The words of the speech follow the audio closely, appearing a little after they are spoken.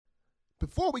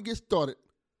Before we get started,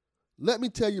 let me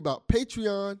tell you about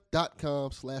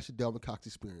patreon.com/the Delvin Cox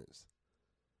Experience.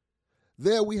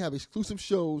 There we have exclusive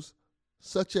shows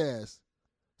such as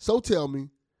So Tell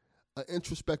Me, an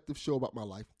introspective show about my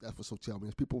life. That's what So Tell Me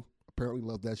is. People apparently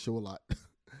love that show a lot.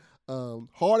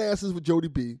 Hard Answers with Jody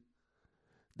B.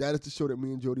 That is the show that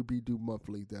me and Jody B do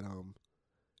monthly that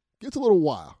gets a little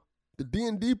wild. The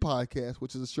D&D podcast,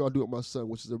 which is a show I do with my son,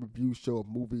 which is a review show of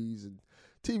movies and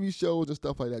TV shows and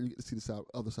stuff like that. You get to see the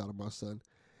other side of my son.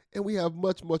 And we have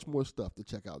much, much more stuff to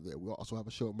check out there. We also have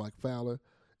a show with Mike Fowler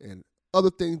and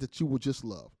other things that you will just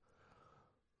love.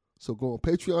 So go on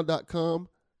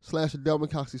patreon.com/the Delvin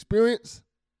Cox Experience.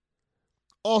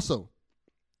 Also,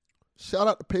 shout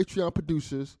out to Patreon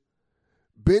producers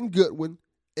Ben Goodwin,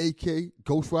 a.k.a.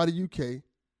 Ghost Rider UK,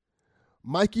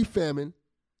 Mikey Famine,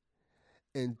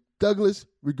 and Douglas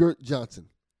Regert Johnson.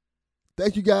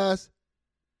 Thank you guys.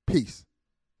 Peace.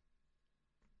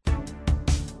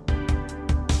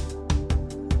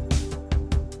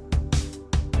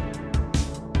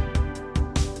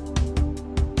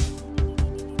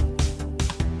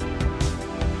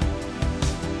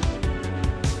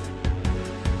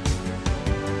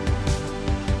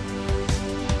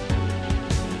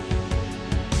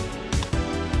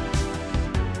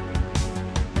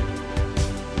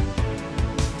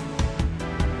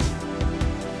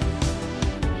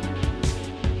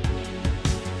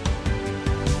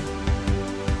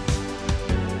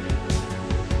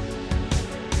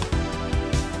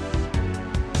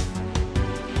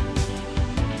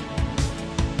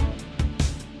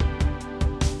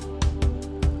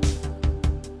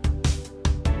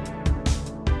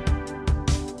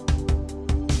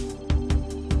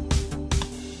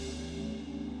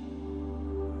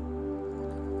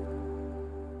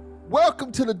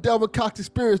 Welcome to the Delvin Cox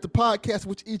Experience, the podcast in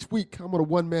which each week I'm on a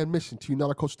one-man mission to unite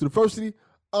our culture to diversity.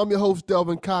 I'm your host,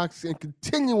 Delvin Cox, and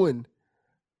continuing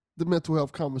the mental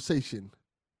health conversation,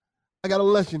 I got a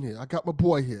legend here. I got my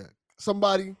boy here.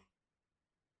 Somebody,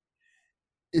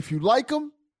 if you like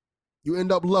him, you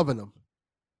end up loving him.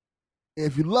 And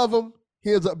if you love him,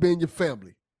 he ends up being your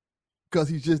family because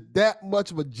he's just that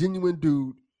much of a genuine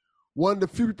dude. One of the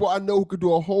few people I know who could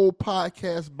do a whole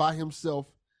podcast by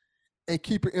himself and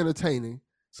keep it entertaining.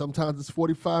 Sometimes it's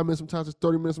 45 minutes, sometimes it's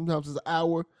 30 minutes, sometimes it's an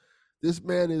hour. This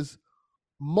man is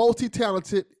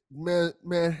multi-talented.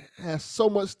 Man has so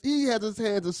much. He has his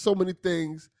hands in so many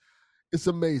things. It's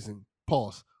amazing.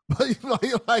 Pause. But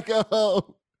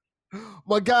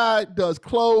my guy does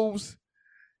clothes.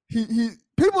 He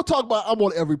people talk about I'm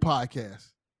on every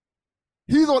podcast.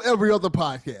 He's on every other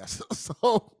podcast.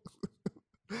 So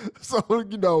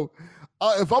you know,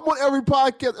 if I'm on every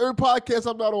podcast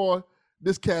I'm not on,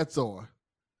 this cat's on.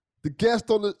 The guest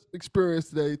on the experience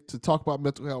today to talk about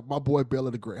mental health, my boy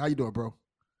Baylor the Great. How you doing, bro?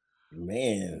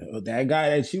 Man, that guy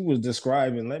that you was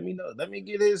describing, let me know. Let me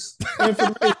get his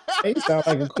information. He sounds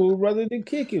like a cool brother to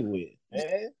kick it with,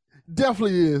 man.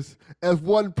 Definitely is. As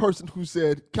one person who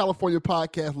said, California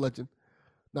podcast legend.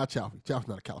 Not Chaffee. Chaffee's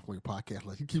not a California podcast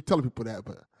legend. You keep telling people that,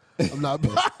 but I'm not.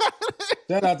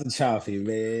 Shout out to Chaffee,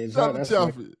 man. Shout out to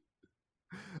Chaffee.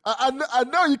 I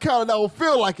know you kind of don't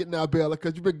feel like it now, Baylor,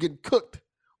 because you've been getting cooked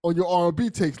on your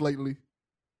R&B takes lately.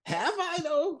 Have I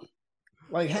though?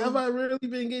 Like, have I really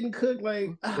been getting cooked? Like,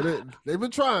 they've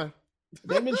been trying.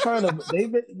 They've been trying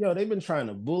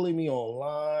to bully me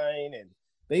online, and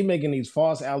they making these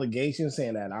false allegations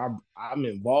saying that I'm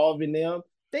involved in them.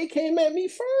 They came at me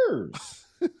first.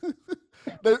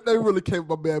 they really came at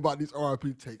my man about these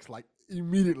R&B takes like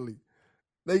immediately.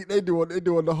 They doing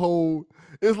the whole.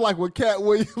 It's like when Cat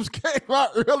Williams came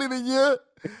out early in the year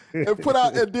and put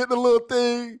out and did the little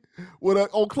thing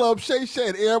on Club Shay Shay,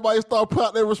 and everybody started putting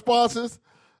out their responses.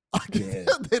 I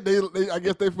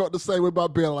guess they felt the same way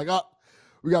about Bill. Like,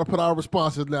 we got to put our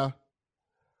responses now.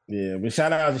 Yeah, but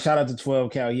shout out to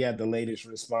 12 Cal. He had the latest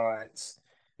response.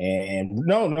 And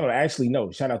no.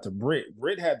 Shout out to Britt.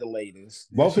 Britt had the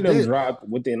latest. Both of them dropped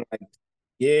within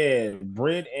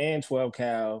Britt and 12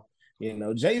 Cal. You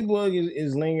know, J Boog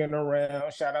is lingering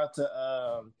around. Shout out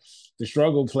to the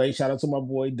Struggle Play. Shout out to my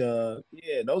boy Doug.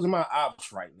 Yeah, those are my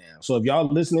ops right now. So if y'all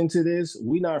listening to this,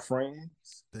 we not friends.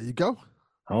 There you go,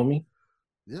 homie.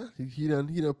 Yeah, he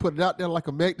done put it out there like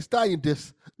a Meg Thee Stallion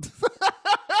diss.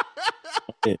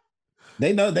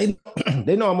 They know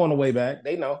I'm on the way back.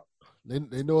 They know.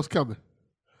 They know it's coming.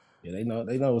 Yeah, they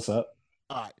know what's up.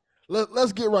 All right,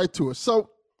 let's get right to it.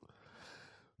 So,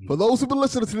 for those who've been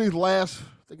listening to these last,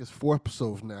 I think it's 4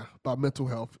 episodes now about mental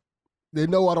health, they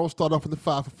know I don't start off in the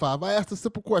 5 for 5. I asked a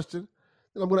simple question,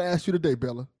 and I'm going to ask you today,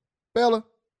 Baylor. Baylor,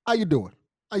 how you doing?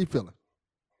 How you feeling?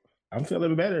 I'm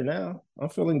feeling better now. I'm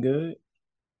feeling good.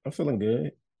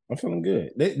 I'm feeling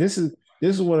good. This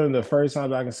is one of the first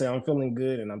times I can say I'm feeling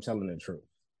good and I'm telling the truth.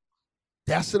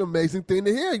 That's an amazing thing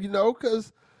to hear,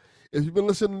 because if you've been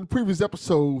listening to the previous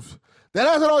episodes, that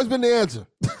hasn't always been the answer.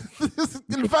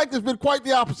 In fact, it's been quite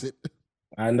the opposite.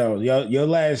 I know. Your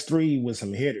last three with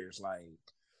some hitters, like,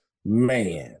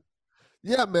 man.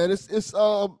 Yeah, man. It's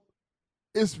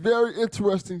very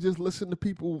interesting just listening to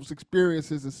people's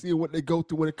experiences and seeing what they go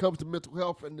through when it comes to mental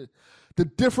health and the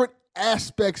different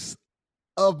aspects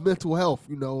of mental health,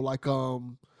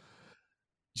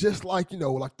 just like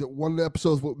the one of the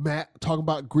episodes with Matt talking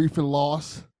about grief and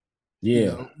loss.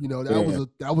 Yeah.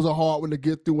 That was a hard one to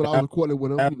get through when I was recording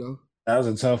with him. That was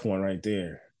a tough one right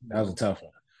there. That was a tough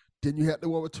one. Then you had the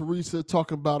one with Teresa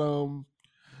talking about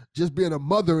just being a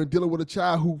mother and dealing with a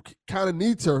child who kind of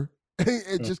needs her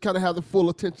and just kind of have the full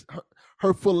attention,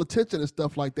 her full attention and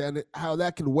stuff like that, and how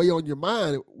that can weigh on your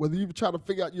mind, whether you try to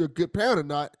figure out you're a good parent or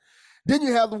not. Then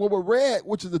you have the one with Red,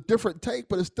 which is a different take,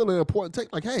 but it's still an important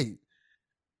take. Like, hey,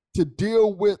 to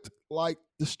deal with like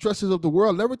the stresses of the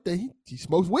world and everything, he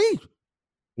smokes weed.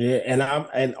 Yeah,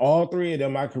 and all three of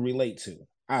them I can relate to.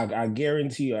 I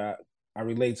guarantee you, I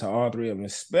relate to all three of them,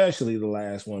 especially the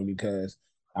last one, because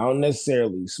I don't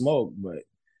necessarily smoke, but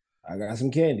I got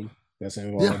some candy that's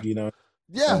involved.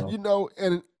 Yeah,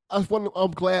 and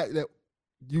I'm glad that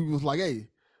you was like, hey,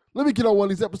 let me get on one of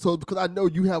these episodes because I know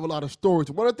you have a lot of stories.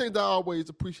 One of the things I always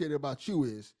appreciated about you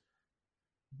is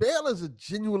Baylor's a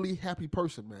genuinely happy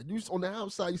person, man. You on the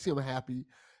outside, you see him happy.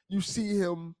 You see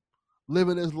him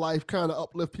living his life, kind of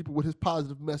uplift people with his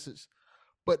positive message.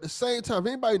 But at the same time,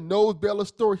 if anybody knows Baylor's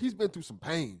story, he's been through some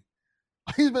pain.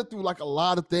 He's been through like a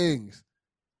lot of things.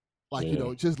 Like,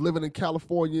 just living in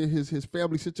California, his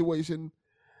family situation.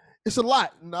 It's a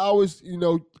lot. And I always,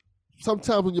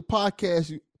 sometimes on your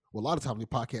podcast, a lot of times on your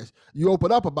podcast, you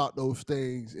open up about those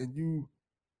things and you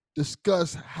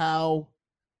discuss how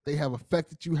they have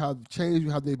affected you, how they've changed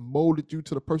you, how they've molded you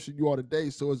to the person you are today.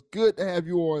 So it's good to have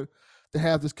you on to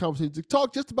have this conversation, to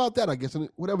talk just about that, I guess, and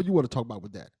whatever you want to talk about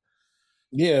with that.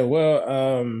 Yeah,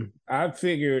 well, I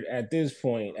figured at this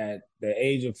point, at the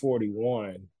age of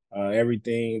 41,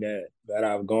 everything that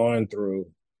I've gone through,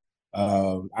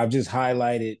 I've just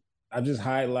highlighted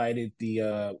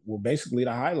the basically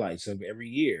the highlights of every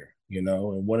year,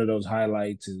 and one of those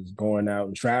highlights is going out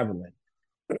and traveling.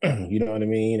 You know what I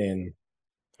mean? And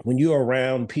when you're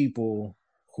around people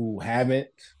who haven't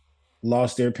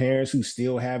lost their parents, who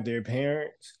still have their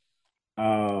parents,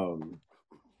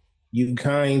 you'll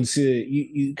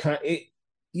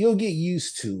get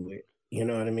used to it. You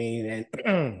know what I mean?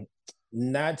 And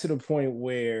not to the point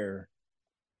where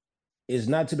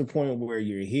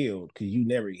you're healed, because you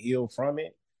never heal from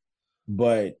it.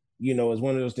 But it's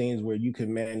one of those things where you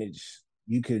can manage.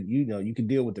 You could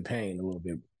deal with the pain a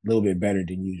little bit better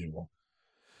than usual.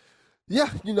 Yeah,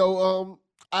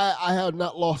 I have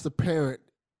not lost a parent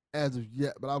as of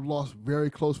yet, but I've lost very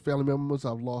close family members.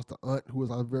 I've lost an aunt who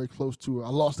I was very close to. I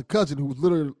lost a cousin who was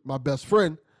literally my best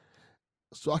friend.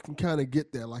 So I can kind of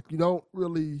get there. Like, you don't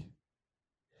really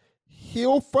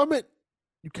heal from it.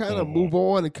 You kind of move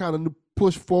on and kind of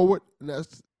push forward. And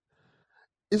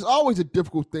it's always a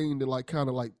difficult thing to like kind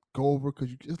of like go over, because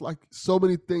it's like so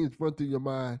many things run through your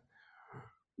mind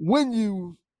when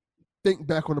you think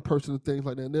back on the person and things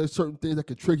like that. And there's certain things that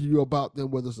can trigger you about them,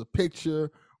 whether it's a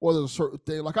picture or there's a certain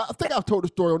thing. Like, I think I've told the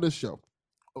story on this show,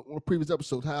 on a previous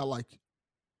episode, how like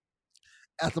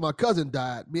after my cousin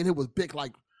died, me and him was big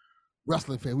like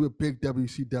wrestling fans. We were big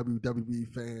WCW,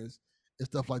 WWE fans and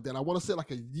stuff like that. I want to say like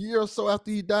a year or so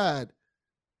after he died,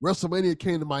 WrestleMania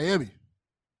came to Miami.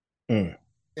 And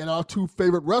our two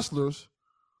favorite wrestlers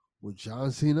were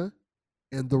John Cena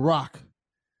and The Rock.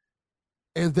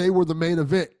 And they were the main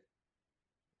event.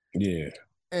 Yeah.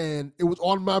 And it was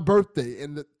on my birthday.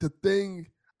 And the thing,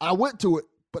 I went to it,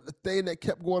 but the thing that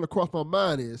kept going across my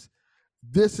mind is,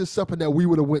 this is something that we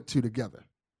would have went to together.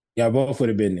 Yeah, both would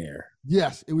have been there.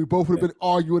 Yes, and we both would have been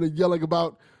arguing and yelling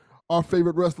about our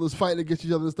favorite wrestlers fighting against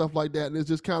each other and stuff like that. And it's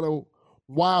just kind of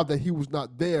wild that he was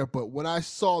not there. But when I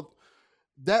saw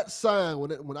that sign,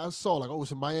 when I saw like, oh,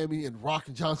 it's in Miami and Rock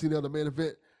and John Cena, the main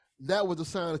event, that was a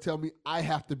sign to tell me I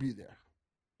have to be there.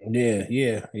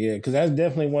 Yeah. Because that's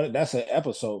definitely that's an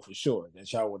episode for sure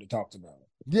that y'all would have talked about.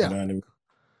 Yeah. You know what I mean?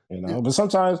 Yeah. But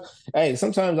sometimes I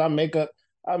make up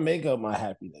my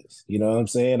happiness. You know what I'm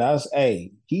saying?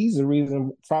 He's the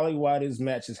reason probably why this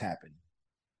match is happening.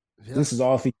 Yeah. This is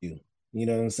all for you. You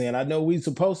know what I'm saying? I know both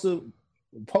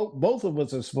of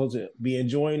us are supposed to be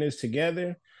enjoying this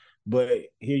together, but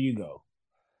here you go.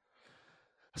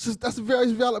 That's a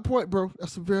very valid point, bro.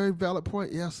 That's a very valid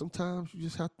point. Yeah, sometimes you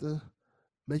just have to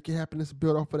make it happen and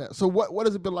build off of that. So what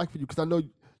has it been like for you? Because I know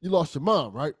You lost your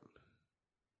mom, right?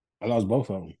 I lost both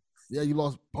of them. Yeah, you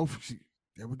lost both.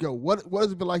 There we go. What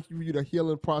has it been like for you, the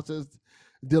healing process,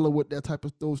 dealing with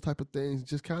those type of things,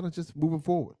 just kind of just moving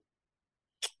forward?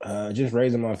 Just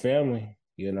raising my family,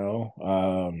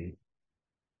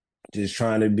 just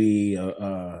trying to be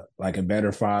like a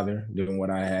better father than what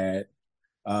I had.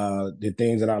 The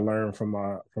things that I learned from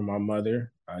my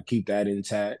mother, I keep that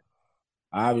intact.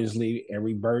 Obviously,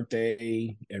 every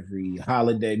birthday, every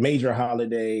holiday, major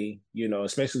holiday,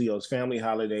 especially those family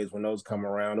holidays when those come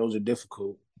around, those are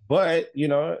difficult. But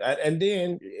and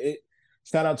then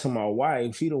shout out to my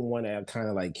wife. She the one that kind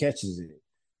of like catches it.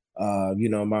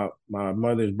 My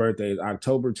mother's birthday is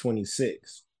October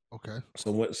 26th. Okay.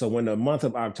 So when the month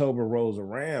of October rolls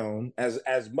around,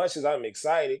 as much as I'm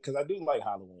excited, because I do like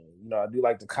Halloween, I do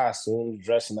like the costumes,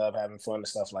 dressing up, having fun and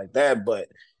stuff like that. But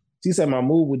she said my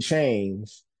mood would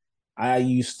change. I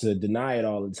used to deny it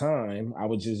all the time. I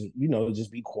would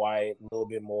just be quiet a little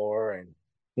bit more and,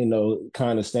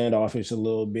 kind of standoffish a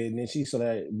little bit. And then she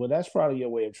said, well, that's probably your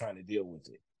way of trying to deal with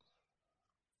it.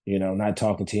 Not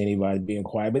talking to anybody, being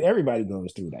quiet, but everybody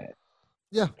goes through that.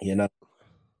 Yeah.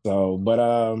 So, but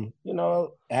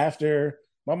after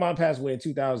my mom passed away in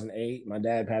 2008, my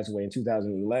dad passed away in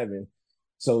 2011.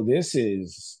 So this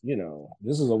is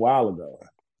a while ago.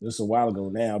 This is a while ago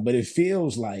now, but it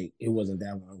feels like it wasn't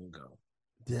that long ago.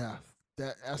 Yeah,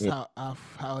 that's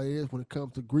how it is when it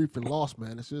comes to grief and loss,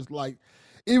 man. It's just like,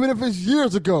 even if it's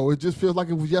years ago, it just feels like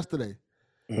it was yesterday.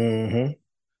 Mm-hmm.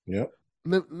 Yep.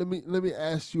 Let me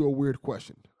ask you a weird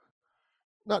question.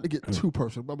 Not to get too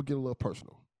personal, but I'm gonna get a little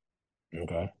personal.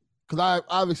 Okay. Because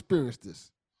I've experienced this.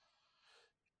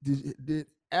 Did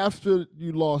after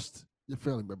you lost your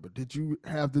family member, did you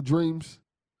have the dreams?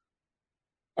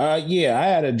 Yeah, I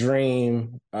had a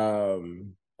dream. I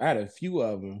had a few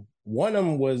of them. One of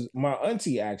them was my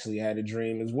auntie actually had a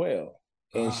dream as well,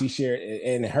 and she shared.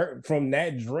 And her from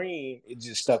that dream, it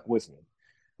just stuck with me,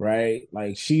 right?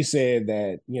 Like she said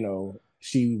that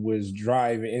she was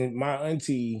driving, and my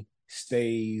auntie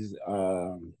stays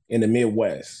in the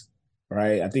Midwest,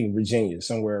 right? I think Virginia,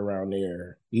 somewhere around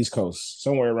there, East Coast,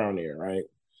 somewhere around there, right?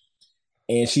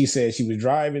 And she said she was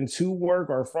driving to work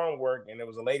or from work, and there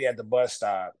was a lady at the bus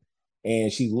stop,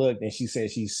 and she looked and she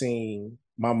said she seen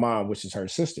my mom, which is her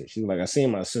sister. She was like, I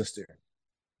seen my sister.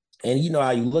 And you know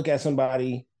how you look at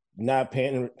somebody not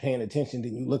paying attention,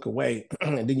 then you look away,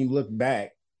 and then you look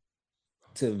back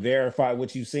to verify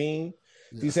what you've seen.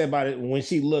 Yeah. She said about it when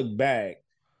she looked back,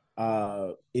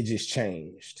 it just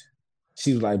changed.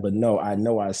 She was like, but no, I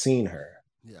know I seen her.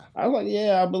 Yeah. I was like,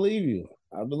 yeah, I believe you.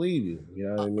 I believe you. You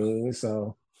know what I mean?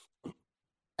 So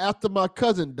after my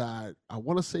cousin died, I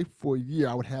want to say for a year,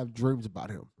 I would have dreams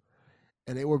about him.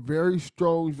 And they were very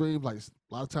strong dreams. Like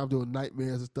a lot of times there were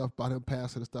nightmares and stuff about him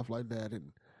passing and stuff like that.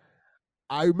 And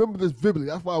I remember this vividly.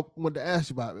 That's why I wanted to ask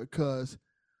you about it, because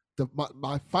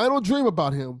my final dream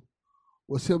about him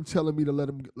was him telling me to let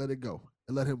it go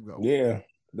and let him go. Yeah.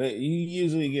 You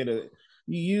usually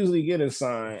get a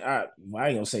sign. I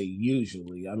ain't gonna say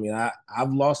usually. I mean,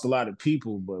 I've lost a lot of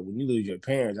people, but when you lose your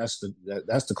parents,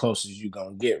 that's the closest you're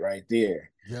gonna get right there.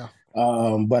 Yeah.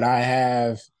 But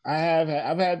I've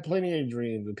had plenty of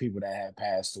dreams of people that have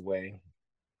passed away.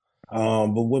 But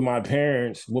with my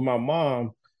parents, with my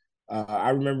mom, I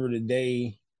remember the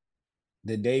day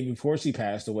before she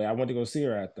passed away, I went to go see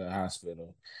her at the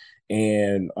hospital.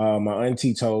 And my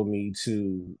auntie told me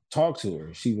to talk to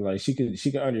her. She was like,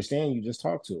 she could understand you, just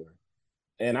talk to her.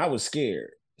 And I was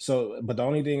scared. So, but the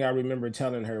only thing I remember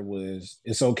telling her was,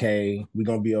 it's okay, we're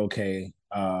gonna be okay.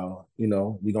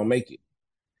 We're gonna make it.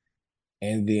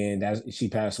 And then she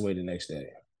passed away the next day.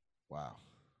 Wow.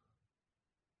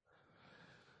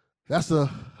 That's a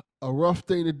rough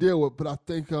thing to deal with, but I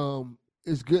think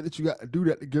it's good that you got to do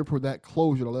that to give her that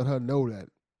closure, to let her know that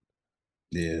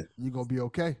you're gonna be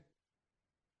okay.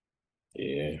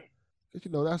 Yeah.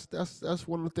 Because that's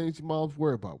one of the things your moms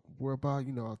worry about.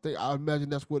 I imagine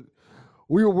that's what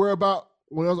we were worried about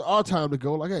when it was our time to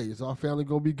go. Like, hey, is our family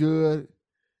gonna be good?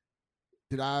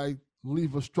 Did I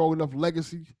leave a strong enough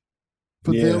legacy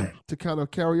for them to kind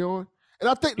of carry on? And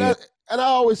I think that, and I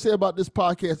always say about this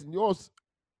podcast and yours,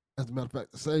 as a matter of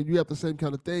fact, you have the same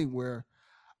kind of thing where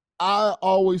I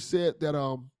always said that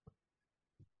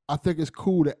I think it's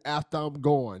cool that after I'm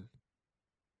gone,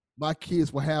 my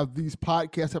kids will have these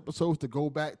podcast episodes to go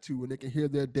back to, and they can hear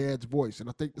their dad's voice. And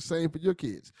I think the same for your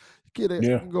kids. Your kid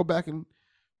can go back and,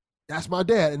 that's my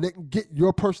dad, and they can get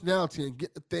your personality and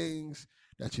get the things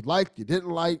that you liked, you didn't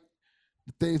like,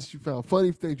 the things that you found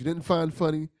funny, things you didn't find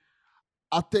funny.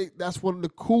 I think that's one of the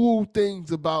cool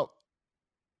things about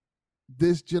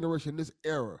this generation, this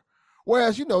era.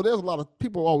 Whereas, there's a lot of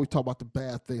people always talk about the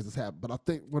bad things that's happened, but I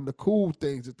think one of the cool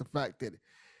things is the fact that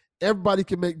everybody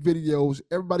can make videos,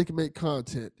 everybody can make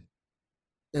content,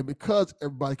 and because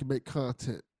everybody can make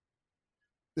content,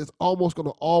 there's almost going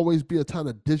to always be a kind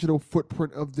of digital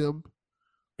footprint of them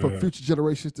for future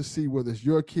generations to see, whether it's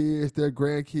your kids, their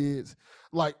grandkids.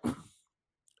 Like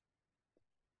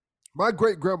my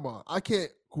great grandma,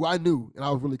 who I knew and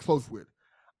I was really close with,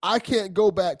 I can't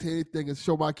go back to anything and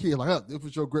show my kids like, this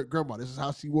was your great grandma. This is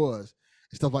how she was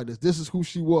and stuff like this. This is who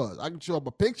she was. I can show them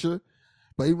a picture,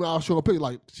 but even when I'll show a picture,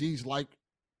 like she's like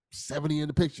 70 in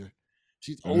the picture.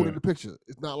 She's old in the picture.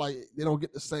 It's not like they don't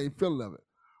get the same feeling of it.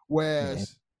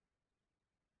 Whereas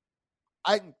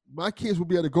my kids will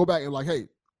be able to go back and like, hey,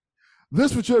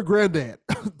 this was your granddad.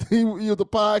 he was the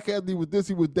podcast. He was this.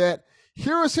 He was that.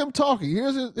 Here is him talking.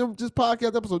 Here's his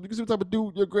podcast episode. You can see what type of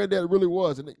dude your granddad really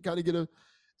was, and kind of get an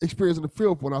experience in the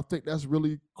field for. And I think that's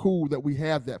really cool that we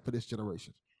have that for this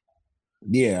generation.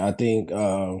 Yeah, I think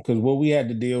because what we had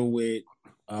to deal with,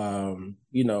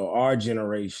 our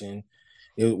generation,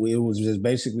 it was just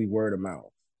basically word of mouth.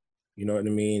 You know what I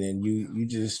mean? And you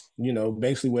just,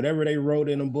 basically whatever they wrote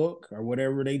in a book or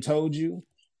whatever they told you,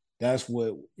 that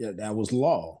was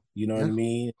law. You know what I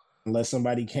mean? Unless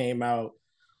somebody came out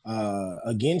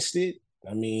against it,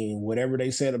 I mean, whatever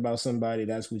they said about somebody,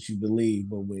 that's what you believe.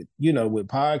 But with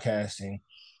podcasting,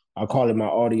 I call it my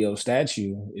audio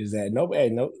statue, is that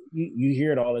you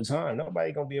hear it all the time.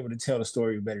 Nobody gonna be able to tell the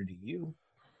story better than you.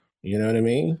 You know what I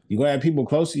mean? You're gonna have people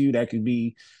close to you that could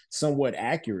be somewhat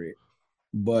accurate,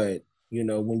 but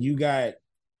when you got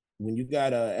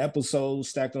episodes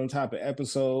stacked on top of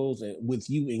episodes, and with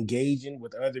you engaging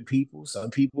with other people,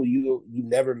 some people you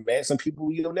never met, some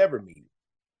people you'll never meet.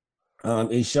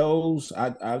 It shows.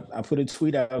 I put a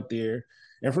tweet out there,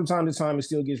 and from time to time it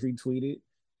still gets retweeted.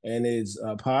 And it's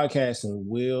podcasting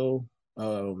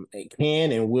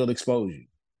can and will expose you.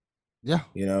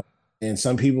 Yeah. And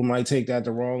some people might take that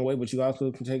the wrong way, but you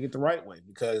also can take it the right way,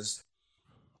 because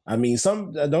I mean,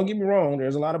 don't get me wrong,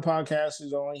 there's a lot of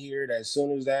podcasters on here that as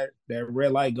soon as that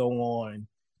red light go on,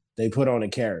 they put on a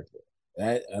character.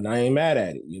 And I ain't mad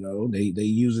at it. They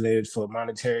using it for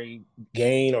monetary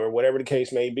gain or whatever the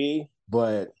case may be.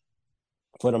 But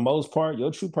for the most part,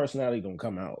 your true personality gonna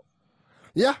come out.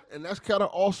 Yeah, and that's kind of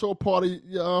also part of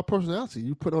your personality.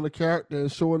 You put on a character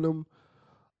and showing them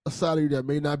a side of you that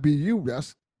may not be you.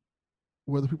 That's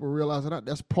whether people realize it or not.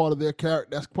 That's part of their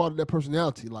character. That's part of their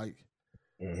personality. Like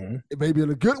it may be in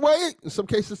a good way. In some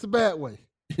cases, it's a bad way.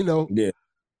 Yeah,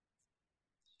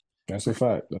 that's a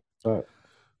fact. That's a fact.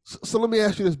 So let me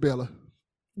ask you this, Baylor.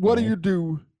 What do you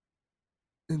do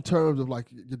in terms of like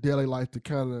your daily life to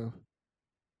kind of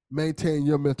maintain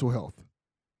your mental health,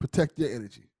 protect your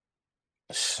energy?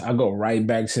 I go right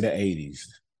back to the 80s.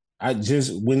 I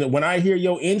just when I hear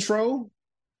your intro,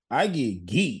 I get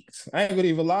geeked. I ain't gonna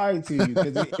even lie to you,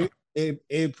 because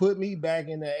it put me back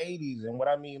in the 80s. And what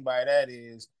I mean by that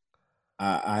is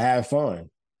I have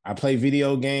fun. I play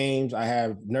video games. I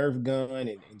have Nerf gun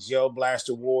and gel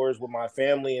blaster wars with my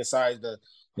family inside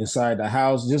the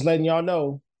house. Just letting y'all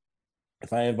know,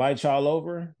 if I invite y'all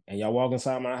over and y'all walk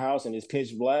inside my house and it's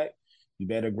pitch black, you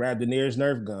better grab the nearest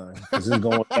Nerf gun, because it's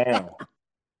going down.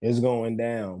 It's going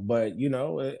down. But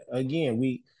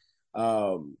again,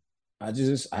 I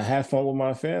have fun with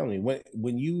my family.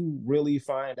 When you really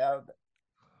find out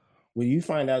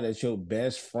that your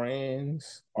best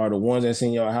friends are the ones that's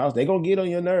in your house, they're gonna get on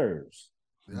your nerves.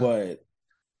 Yeah. But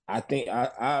I think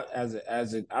I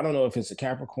don't know if it's a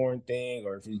Capricorn thing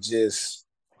or if it's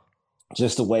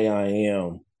just the way I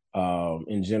am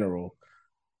in general.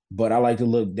 But I like to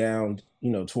look down,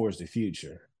 towards the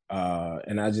future.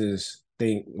 And I just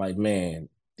think, like, man,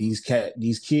 these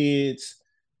kids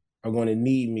are going to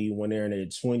need me when they're in their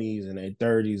 20s and their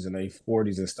 30s and their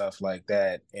 40s and stuff like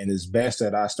that. And it's best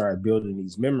that I start building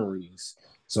these memories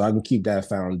so I can keep that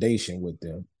foundation with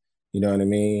them. You know what I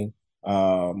mean?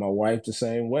 My wife the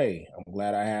same way. I'm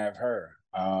glad I have her.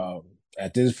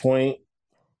 At this point,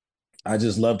 I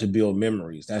just love to build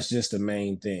memories. That's just the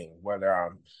main thing. Whether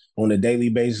I'm on a daily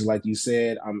basis, like you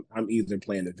said, I'm either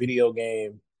playing a video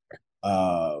game,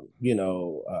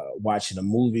 watching a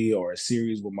movie or a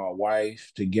series with my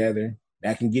wife together.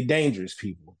 That can get dangerous,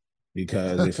 people,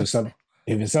 because if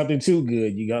it's something too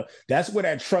good, that's where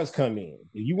that trust come in.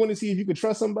 If you want to see if you can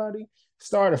trust somebody,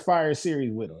 start a fire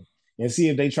series with them and see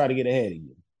if they try to get ahead of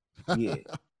you. Yeah,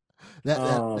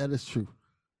 that is true.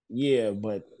 Yeah,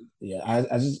 but yeah,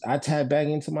 I tap back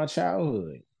into my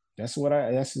childhood. That's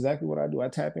exactly what I do. I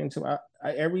tap into I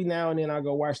every now and then I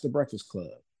go watch The Breakfast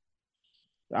Club.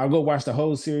 I'll go watch the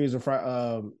whole series of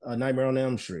Nightmare on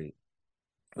Elm Street.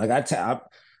 Like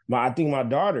I think my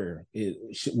daughter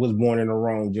was born in the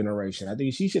wrong generation. I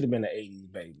think she should have been an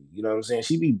 80s baby. You know what I'm saying?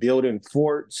 She'd be building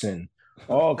forts and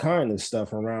all kind of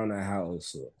stuff around the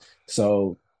house.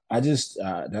 So I just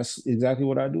that's exactly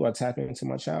what I do. I tap into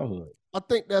my childhood. I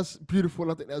think that's beautiful,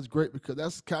 and I think that's great because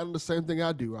that's kind of the same thing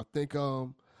I do. I think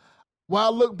while I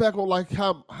look back on like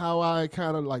how I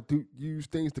kind of like do use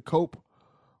things to cope,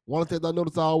 one of the things I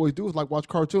notice I always do is like watch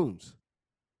cartoons.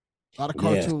 A lot of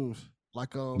cartoons,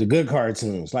 like the good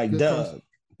cartoons, like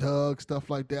Doug, stuff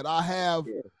like that. I have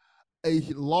a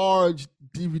large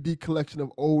DVD collection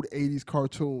of old '80s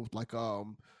cartoons, like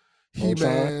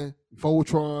He-Man,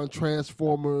 Voltron,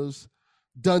 Transformers,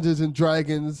 Dungeons and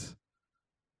Dragons.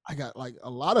 I got like a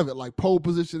lot of it, like pole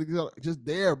position, just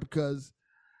there because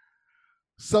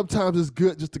sometimes it's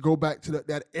good just to go back to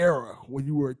that era when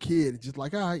you were a kid. Just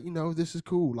like, all right, this is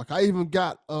cool. Like I even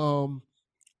got an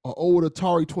old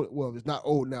Atari 20. Well, it's not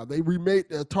old now. They remade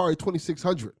the Atari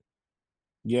 2600.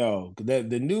 Yo,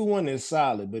 the new one is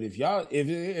solid. But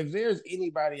if there's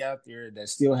anybody out there that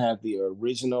still have the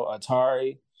original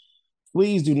Atari,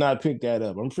 please do not pick that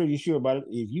up. I'm pretty sure about it.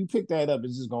 If you pick that up,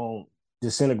 it's just gonna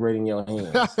disintegrate in your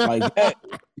hands like that.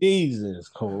 Jesus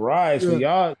Christ, for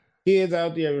y'all kids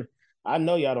out there, I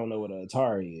know y'all don't know what an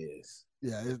Atari is.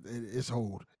 Yeah, it's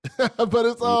old, but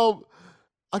it's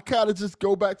I kind of just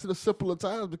go back to the simpler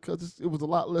times because it was a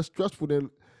lot less stressful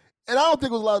than, and I don't think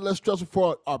it was a lot less stressful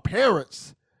for our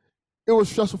parents. It was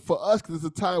stressful for us because it's a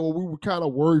time where we were kind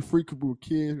of worry free because we were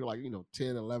kids. We were like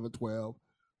 10, 11, 12.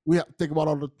 We have to think about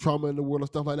all the trauma in the world and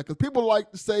stuff like that because people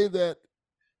like to say that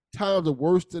times are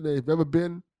worse than they've ever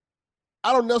been.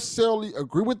 I don't necessarily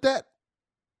agree with that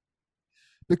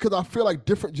because I feel like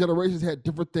different generations had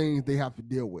different things they have to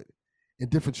deal with and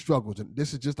different struggles. And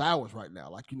this is just ours right now.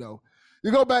 Like, you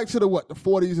go back to the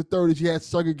 40s and 30s, you had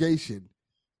segregation.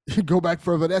 You go back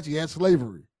further than that, you had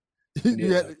slavery.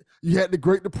 You had the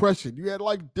Great Depression. You had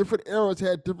like different eras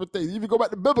had different things. Even go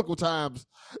back to biblical times,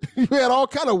 you had all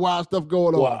kind of wild stuff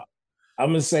going on. I'm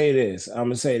gonna say this,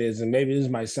 and maybe this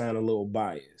might sound a little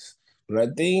biased, but I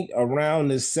think around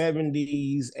the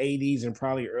 70s, 80s, and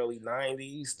probably early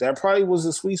 90s, that probably was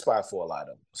a sweet spot for a lot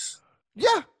of us.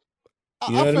 Yeah.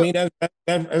 You know what I mean?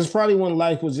 That's probably when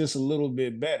life was just a little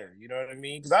bit better. You know what I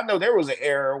mean? Because I know there was an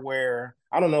era where,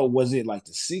 I don't know, was it like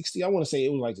the 60s? I want to say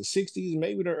it was like the 60s,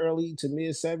 maybe the early to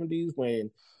mid 70s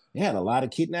when they had a lot of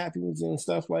kidnappings and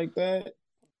stuff like that.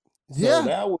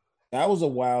 So that was a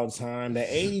wild time. The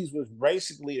 80s was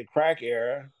basically the crack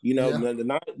era. The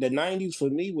 90s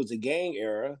for me was the gang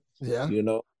era. Yeah.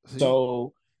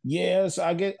 So yes,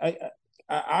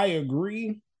 I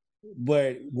agree.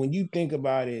 But when you think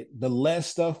about it, the less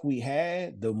stuff we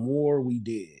had, the more we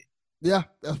did. Yeah,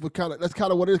 that's kind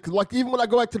of what it is. Because like even when I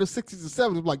go back to the 60s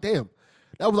and 70s, I'm like, damn,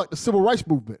 that was like the civil rights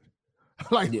movement.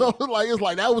 It's like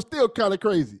that was still kind of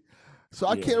crazy. So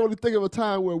I can't really think of a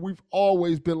time where we've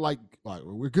always been like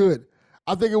we're good.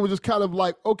 I think it was just kind of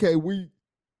like, okay, we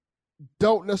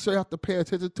don't necessarily have to pay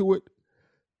attention to it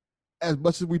as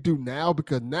much as we do now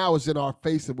because now it's in our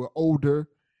face and we're older.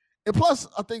 And plus,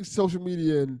 I think social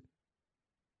media and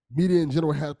media in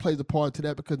general plays a part to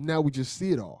that because now we just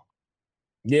see it all.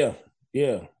 Yeah.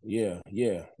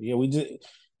 We just,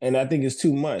 and I think it's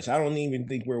too much. I don't even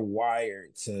think we're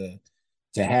wired to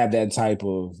have that type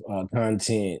of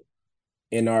content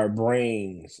in our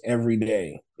brains every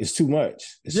day. It's too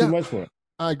much. It's too much for us.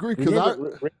 I agree.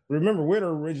 Remember, we're the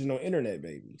original internet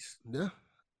babies. Yeah.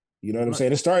 You know what I'm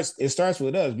saying? It starts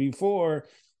with us. Before,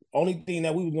 only thing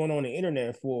that we were going on the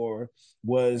internet for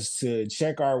was to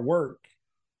check our work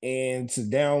and to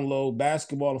download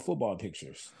basketball and football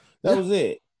pictures. That was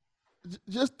it.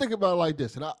 Just think about it like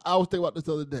this, and I was thinking about this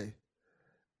the other day.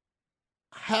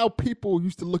 How people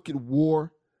used to look at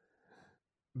war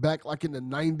back like in the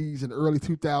 90s and early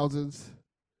 2000s,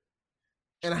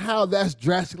 and how that's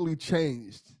drastically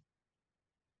changed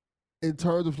in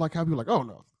terms of like how people are like, oh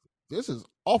no, this is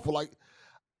awful. Like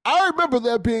I remember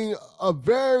there being a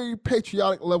very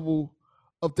patriotic level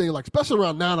of things, like especially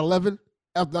around 9/11,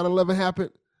 after 9/11 happened.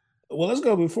 Well, let's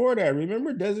go before that.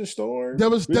 Remember Desert Storm?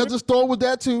 Desert Storm was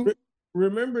that too.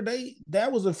 Remember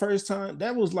that was the first time.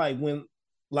 That was like when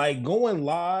like going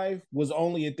live was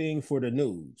only a thing for the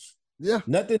news. Yeah.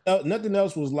 Nothing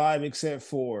else was live except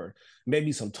for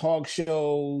maybe some talk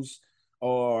shows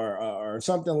or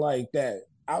something like that.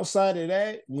 Outside of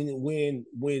that,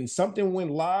 when something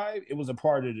went live, it was a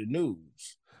part of the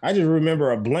news. I just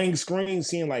remember a blank screen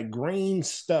seeing like green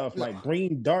stuff, like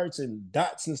green darts and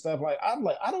dots and stuff. I'm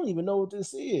like, I don't even know what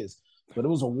this is, but it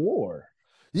was a war.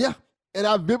 Yeah. And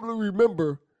I vividly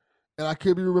remember, and I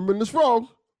could be remembering this wrong,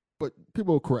 but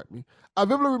people will correct me. I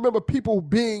vividly remember people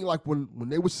being like, when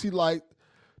they would see like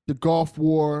the Gulf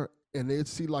War, and they'd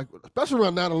see like, especially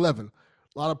around 9/11,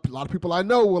 a lot of people I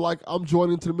know were like, I'm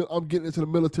getting into the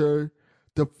military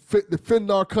to defend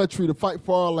our country, to fight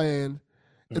for our land,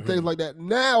 and things like that.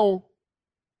 Now,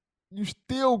 you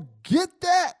still get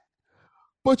that,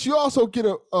 but you also get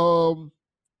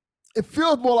it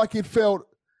feels more like it felt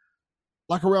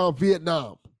like around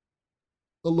Vietnam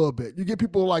a little bit. You get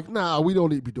people like, nah, we don't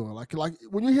need to be doing like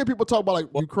when you hear people talk about like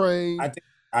Ukraine.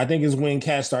 I think it's when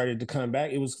Cat started to come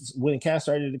back. It was when Cat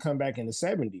started to come back in the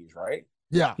 70s, right?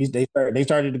 Yeah. They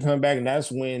started to come back, and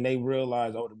that's when they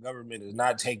realized, oh, the government is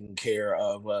not taking care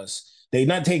of us. They're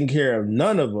not taking care of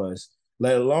none of us,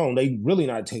 let alone they really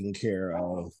not taking care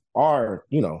of our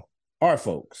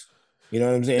folks. You know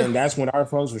what I'm saying? Yeah. That's when our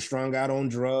folks were strung out on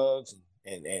drugs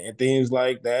and things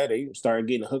like that. They started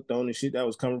getting hooked on the shit that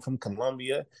was coming from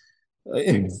Colombia.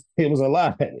 It was a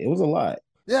lot. It was a lot.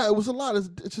 Yeah, it was a lot. It's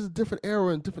just a different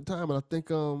era and different time, and I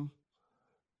think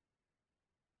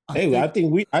I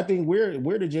think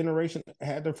we're the generation that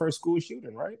had their first school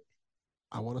shooting, right?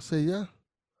 I want to say yeah.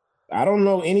 I don't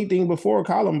know anything before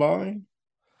Columbine.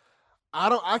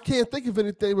 I can't think of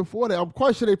anything before that. I'm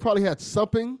quite sure they probably had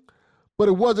something, but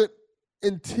it wasn't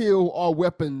until our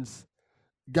weapons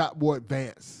got more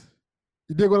advanced.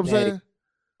 You dig what I'm saying?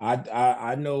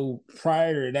 I know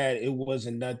prior to that it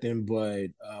wasn't nothing but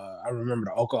I remember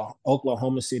the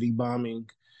Oklahoma City bombing.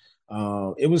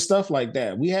 It was stuff like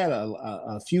that. We had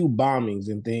a few bombings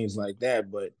and things like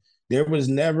that, but there was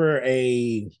never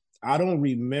I don't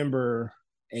remember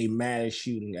a mass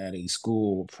shooting at a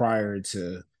school prior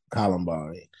to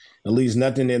Columbine. At least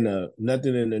nothing in the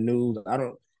news.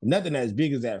 Nothing as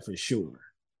big as that for sure.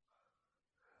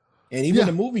 And even Yeah.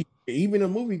 the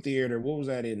movie theater, what was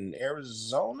that in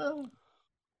Arizona?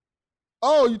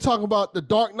 Oh, you talking about the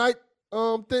Dark Knight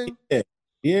thing? Yeah.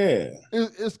 Yeah.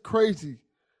 It's crazy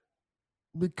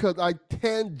because I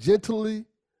tangentially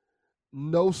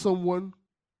know someone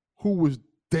who was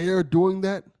there doing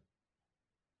that,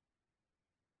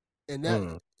 and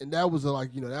that was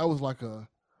that was like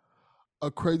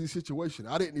a crazy situation.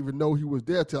 I didn't even know he was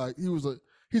there till he's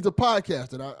a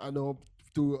podcaster. And I know him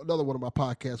through another one of my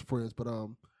podcast friends, but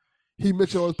he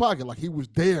mentioned on his podcast like he was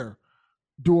there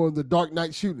during the Dark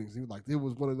Knight shootings. He was like, it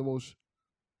was one of the most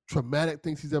traumatic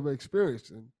things he's ever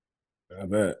experienced, and I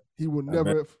bet he will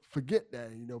never forget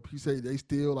that. He said they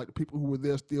still like the people who were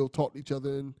there still talk to each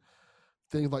other and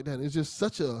things like that. And it's just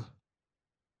such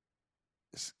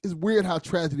it's weird how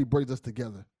tragedy brings us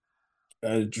together.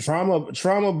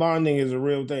 Trauma bonding is a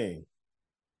real thing.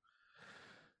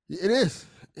 It is.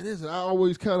 It is. And I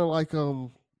always kind of like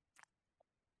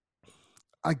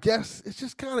I guess it's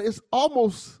just kind of it's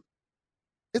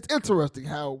interesting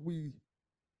how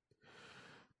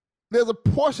there's a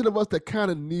portion of us that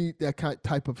kind of need that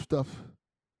type of stuff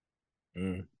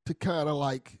to kind of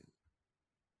like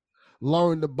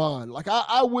learn the bond. Like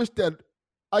I wish that,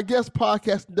 I guess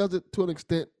podcasting does it to an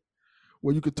extent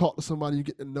where you could talk to somebody, you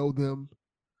get to know them,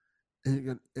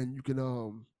 and you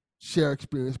can share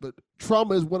experience. But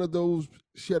trauma is one of those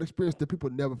shared experiences that people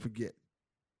never forget,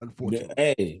 unfortunately.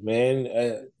 Hey man,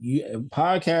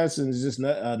 podcasting is just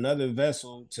another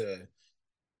vessel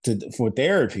for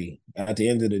therapy. At the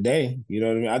end of the day, you know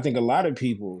what I mean. I think a lot of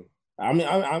people. I mean,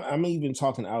 I'm even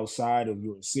talking outside of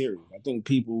your series. I think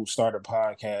people start a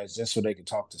podcast just so they can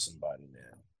talk to somebody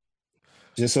now,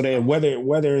 just so that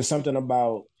whether it's something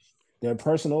about their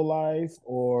personal life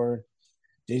or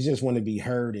they just want to be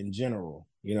heard in general.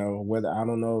 Whether I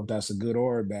don't know if that's a good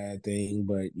or a bad thing,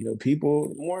 but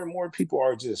people more and more people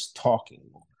are just talking.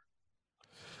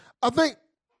 I think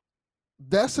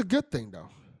that's a good thing, though.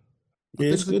 I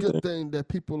think it's a good thing that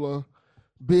people are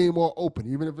being more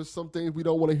open, even if it's some things we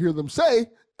don't want to hear them say.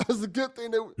 It's a good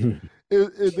thing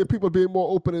that people are being more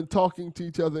open and talking to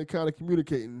each other and kind of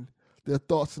communicating their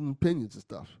thoughts and opinions and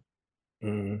stuff.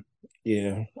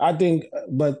 Yeah, I think,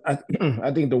 but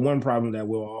I think the one problem that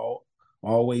we'll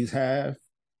always have,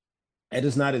 and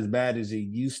it's not as bad as it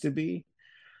used to be.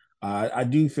 I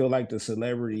do feel like the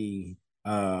celebrity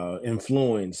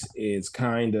influence is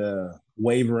kind of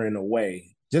wavering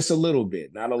away just a little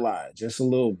bit, not a lot, just a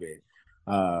little bit.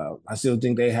 I still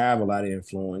think they have a lot of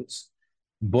influence,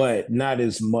 but not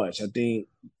as much. I think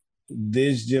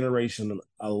this generation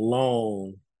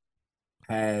alone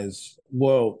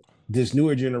this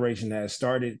newer generation has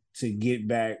started to get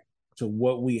back to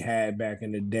what we had back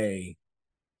in the day,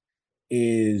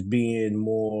 is being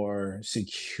more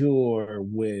secure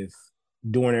with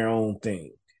doing their own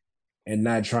thing and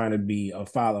not trying to be a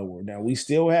follower. Now we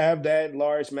still have that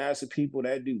large mass of people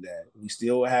that do that. We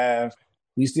still have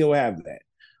that.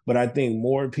 But I think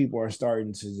more people are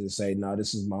starting to just say, no,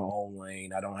 this is my own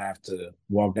lane. I don't have to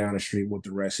walk down the street with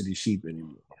the rest of the sheep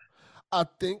anymore. I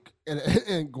think,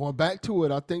 and going back to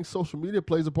it, I think social media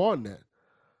plays a part in that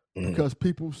because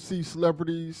people see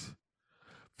celebrities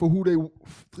for who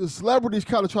the celebrities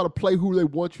kind of try to play who they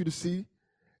want you to see.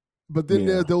 But then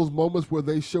there are those moments where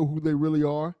they show who they really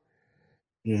are.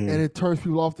 And it turns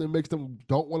people off and makes them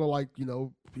don't want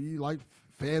to be like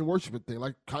fan worshiping thing.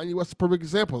 Like Kanye West is a perfect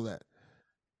example of that.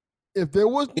 If there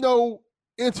was no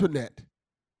internet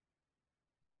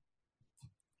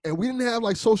and we didn't have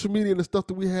like social media and the stuff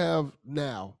that we have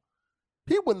now,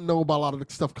 he wouldn't know about a lot of the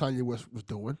stuff Kanye West was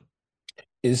doing.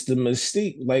 It's the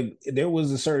mystique. Like there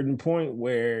was a certain point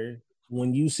where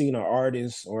when you seen an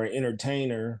artist or an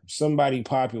entertainer, somebody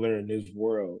popular in this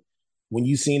world, when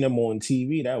you seen them on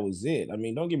TV, that was it. I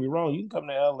mean, don't get me wrong. You can come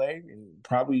to LA and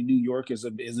probably New York is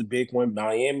a big one.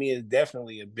 Miami is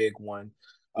definitely a big one.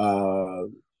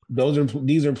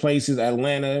 These are places,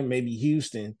 Atlanta, maybe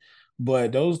Houston.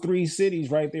 But those three cities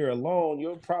right there alone,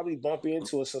 you'll probably bump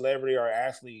into a celebrity or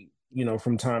athlete,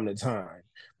 from time to time.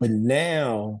 But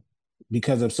now,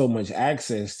 because of so much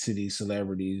access to these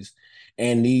celebrities,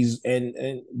 and these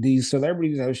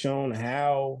celebrities have shown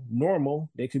how normal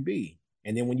they could be.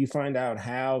 And then when you find out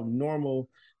how normal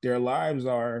their lives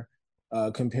are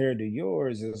compared to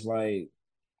yours, it's like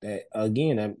that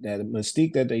again. That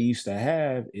mystique that they used to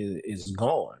have is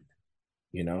gone.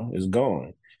 Is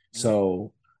gone.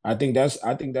 So I think that's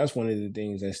one of the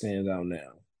things that stands out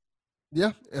now.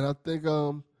 Yeah, and I think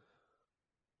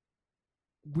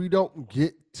we don't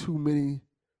get too many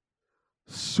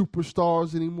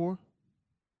superstars anymore.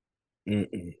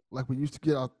 Like we used to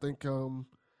get. I think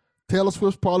Taylor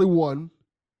Swift's probably one.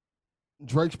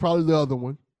 Drake's probably the other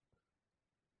one.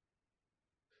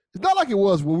 It's not like it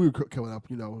was when we were coming up.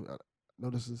 No,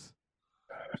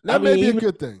 that may be a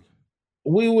good thing.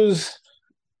 We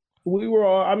were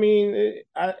all. I mean,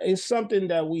 it's something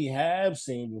that we have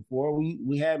seen before.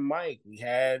 We had Mike. We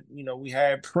had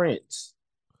Prince.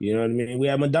 You know what I mean? We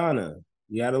had Madonna.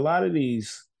 We had a lot of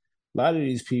these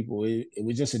people. It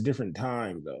was just a different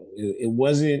time, though. It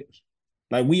wasn't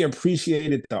like we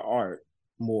appreciated the art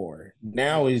more.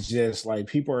 Now it's just like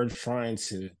people are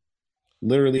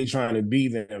literally trying to be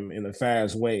them in a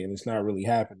fast way, and it's not really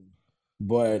happening.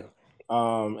 But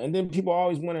and then people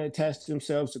always want to attach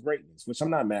themselves to greatness, which I'm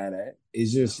not mad at.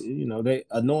 It's just they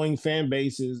annoying fan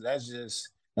bases. That's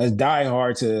die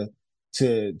hard to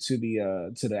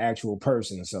the actual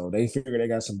person. So they figure they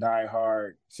got some die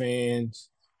hard fans.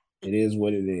 It is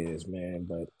what it is, man.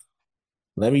 But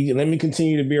let me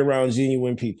continue to be around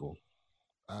genuine people.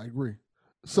 I agree.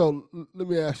 So let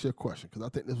me ask you a question because I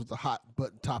think this was a hot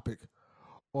button topic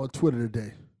on Twitter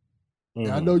today.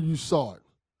 And I know you saw it.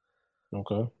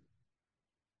 Okay.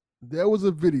 There was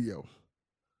a video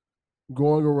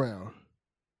going around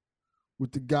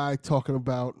with the guy talking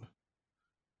about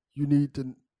you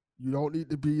don't need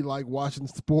to be like watching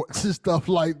sports and stuff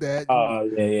like that.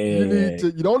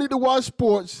 You don't need to watch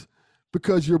sports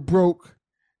because you're broke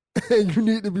and you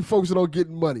need to be focusing on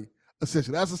getting money.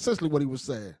 Essentially, that's essentially what he was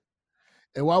saying.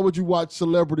 And why would you watch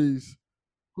celebrities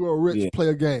who are rich play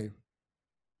a game?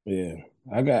 Yeah,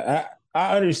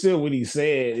 I understood what he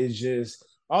said. It's just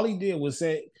all he did was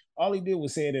say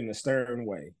it in a stern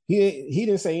way. He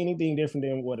didn't say anything different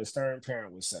than what a stern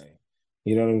parent would say.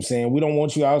 You know what I'm saying? We don't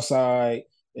want you outside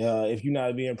if you're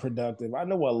not being productive. I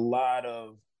know a lot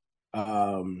of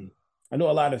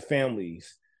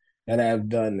families that have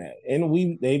done that,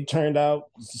 and they've turned out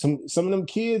some of them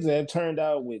kids that have turned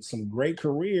out with some great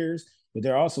careers, but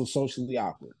they're also socially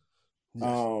awkward.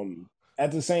 Yes.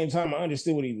 At the same time, I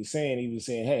understood what he was saying. He was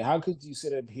saying, hey, how could you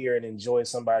sit up here and enjoy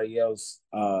somebody else's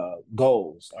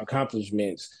goals,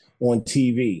 accomplishments on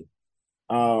TV?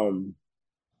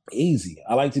 Easy.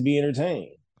 I like to be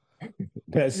entertained.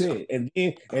 That's it. And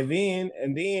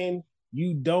then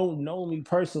you don't know me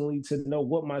personally to know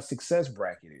what my success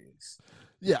bracket is.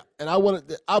 Yeah, and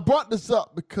I brought this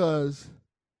up because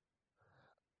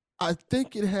I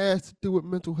think it has to do with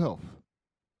mental health.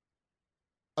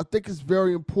 I think it's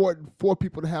very important for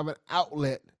people to have an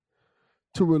outlet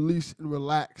to release and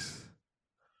relax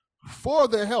for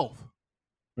their health.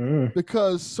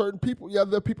 Because certain people, there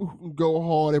are people who can go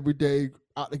hard every day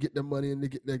out to get their money and to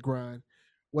get their grind,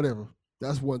 whatever.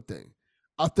 That's one thing.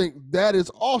 I think that is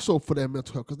also for their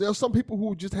mental health because there are some people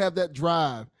who just have that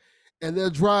drive, and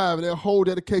their whole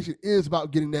dedication is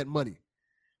about getting that money.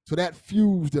 So that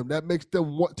fuels them. That makes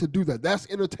them want to do that. That's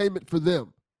entertainment for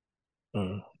them.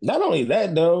 Not only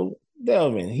that, though,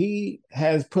 Delvin, he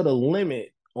has put a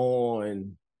limit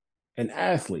on an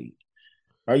athlete.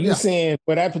 Are you saying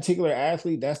for that particular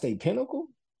athlete, that's their pinnacle?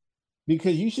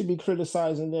 because you should be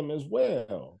criticizing them as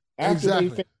well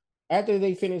Exactly. after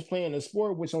they finish playing the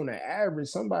sport, which on the average,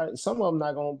 some of them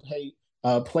not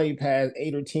gonna play past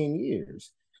 8 or 10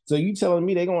 years. So you telling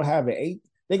me they're gonna have a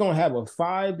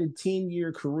 5 to 10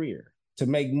 year career to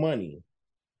make money,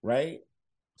 right?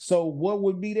 So what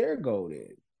would be their goal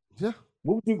then? Yeah.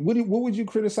 What would you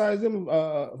criticize them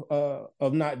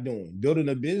of not doing? Building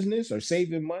a business or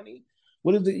saving money?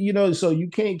 What is it? So you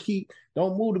can't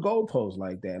don't move the goalposts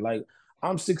like that. Like,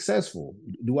 I'm successful.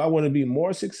 Do I want to be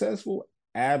more successful?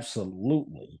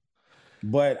 Absolutely.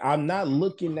 But I'm not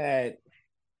looking at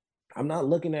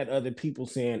other people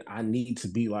saying I need to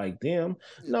be like them.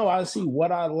 No, I see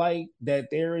what I like that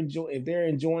if they're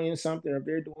enjoying something, or if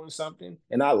they're doing something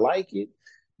and I like it,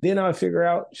 then I figure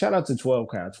out. Shout out to 12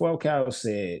 Cal. 12 Cal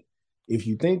said, if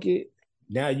you think it,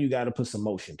 now you got to put some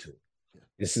motion to it.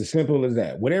 It's as simple as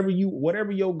that. Whatever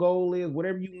your goal is,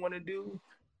 whatever you want to do,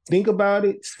 think about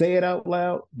it, say it out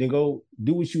loud, then go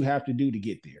do what you have to do to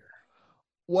get there.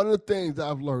 One of the things that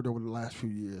I've learned over the last few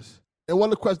years, and one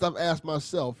of the questions I've asked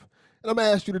myself, and I'm going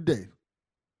to ask you today,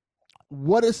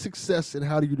 what is success and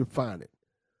how do you define it?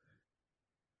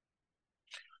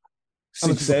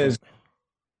 Success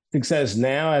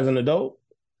now as an adult?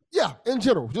 Yeah, in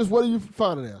general. Just what do you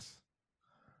define it as?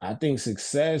 I think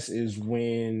success is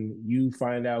when you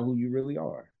find out who you really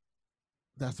are.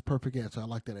 That's the perfect answer. I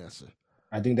like that answer.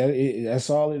 I think that's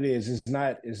all it is. It's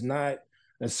not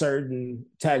a certain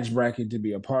tax bracket to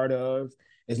be a part of.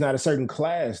 It's not a certain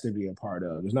class to be a part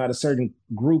of. It's not a certain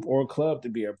group or club to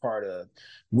be a part of.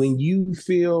 When you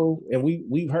feel, and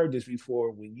we've heard this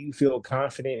before, when you feel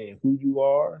confident in who you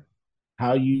are,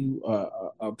 how you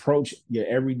approach your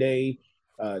everyday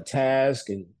task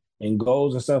and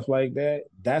goals and stuff like that,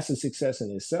 that's a success in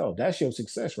itself. That's your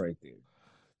success right there.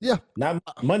 Yeah. Not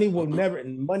money will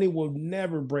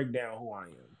never break down who I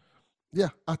am. Yeah,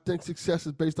 I think success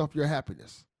is based off your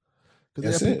happiness.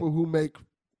 Because That's there are people who make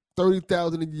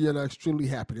 $30,000 a year and are extremely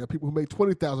happy. There are people who make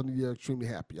 $20,000 a year extremely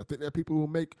happy. I think there are people who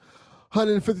make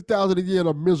 $150,000 a year and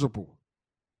are miserable.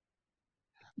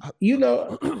 I'm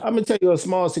gonna tell you a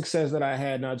small success that I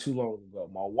had not too long ago.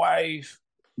 My wife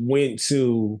went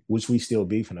to, which we still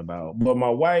beefing about, but my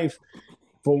wife,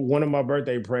 for one of my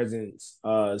birthday presents,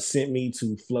 sent me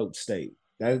to Float State.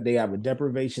 They have a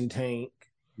deprivation tank,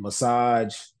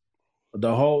 massage,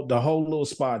 the whole little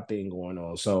spa thing going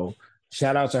on. So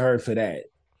shout out to her for that.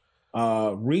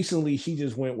 Recently she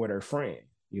just went with her friend,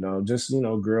 just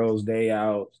girls' day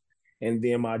out. And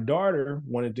then my daughter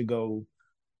wanted to go,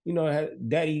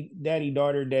 daddy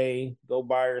daughter day, go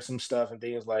buy her some stuff and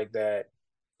things like that.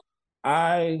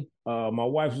 My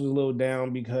wife was a little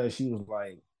down because she was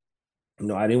like,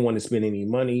 I didn't want to spend any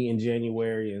money in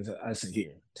January. And I said,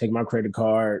 here, take my credit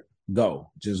card,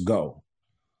 just go.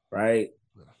 Right.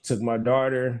 Took my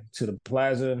daughter to the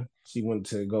plaza. She went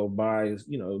to go buy,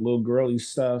 little girly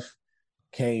stuff,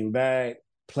 came back,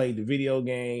 played the video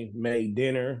game, made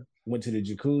dinner, went to the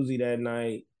jacuzzi that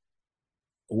night,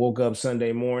 woke up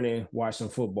Sunday morning, watched some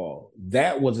football.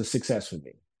 That was a success for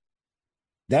me.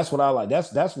 That's what I like.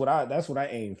 That's what I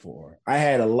aim for. I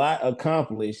had a lot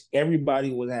accomplished.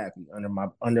 Everybody was happy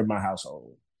under my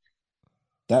household.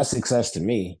 That's success to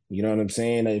me. You know what I'm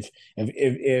saying?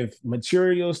 If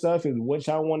material stuff is what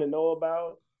y'all want to know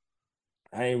about,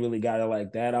 I ain't really got it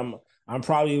like that. I'm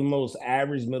probably the most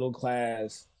average middle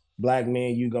class black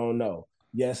man you gonna know.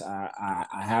 Yes, I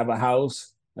have a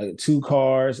house, I got 2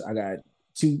 cars, I got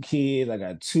 2 kids, I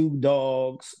got 2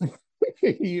 dogs.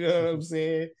 You know what I'm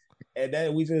saying? And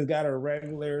then we just got a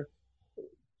regular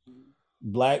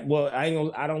black. Well, I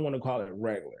don't want to call it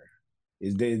regular.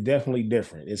 It's definitely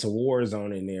different. It's a war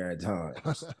zone in there at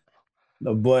times.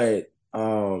 But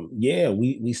yeah,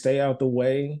 we stay out the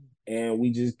way and we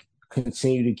just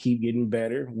continue to keep getting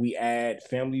better. We add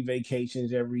family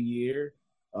vacations every year,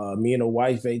 me and the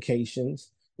wife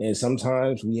vacations, and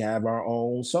sometimes we have our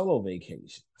own solo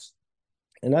vacations.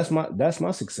 And that's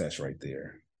my success right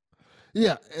there.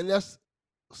 Yeah, and that's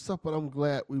something I'm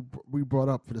glad we brought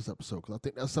up for this episode, because I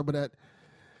think that's something that,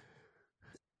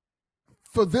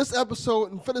 for this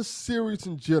episode and for this series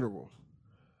in general,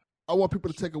 I want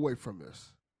people to take away from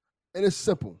this. And it's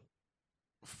simple.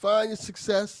 Find your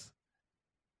success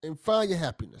and find your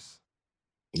happiness.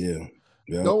 Yeah.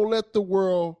 Don't let the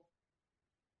world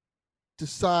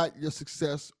decide your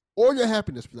success or your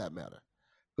happiness, for that matter.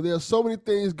 But there are so many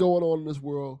things going on in this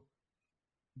world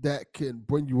that can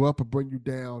bring you up or bring you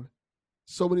down.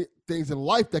 So many things in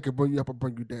life that can bring you up or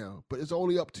bring you down. But it's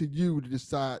only up to you to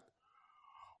decide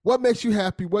what makes you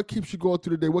happy, what keeps you going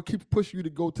through the day, what keeps pushing you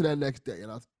to go to that next day.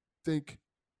 And I think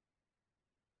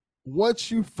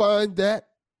once you find that,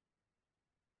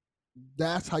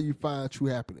 That's how you find true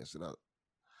happiness. And a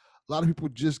lot of people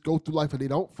just go through life and they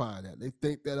don't find that. They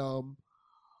think that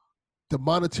the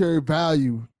monetary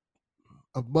value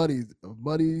of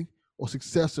money or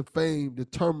success or fame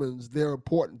determines their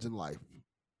importance in life.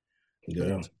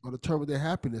 Yeah. Or determine their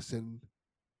happiness. And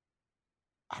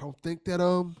I don't think that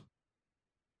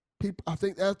people. I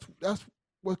think that's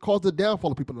what caused the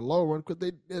downfall of people in the long run,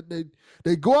 because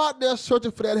they go out there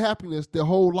searching for that happiness their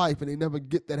whole life and they never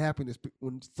get that happiness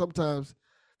when sometimes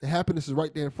the happiness is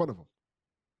right there in front of them.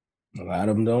 A lot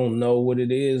of them don't know what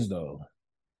it is, though.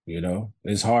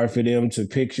 It's hard for them to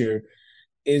picture.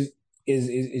 Is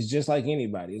just like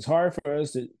anybody. It's hard for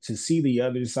us to see the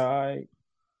other side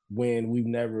when we've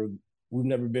never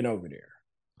been over there.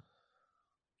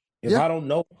 If I don't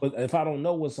know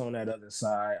what's on that other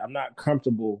side, I'm not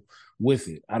comfortable with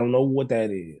it. I don't know what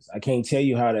that is. I can't tell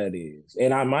you how that is.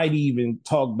 And I might even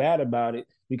talk bad about it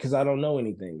because I don't know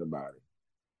anything about it.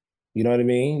 You know what I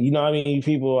mean?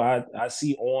 People I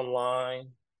see online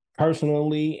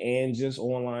personally and just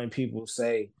online people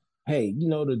say, hey,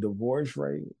 the divorce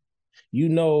rate, you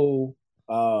know,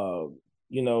 uh,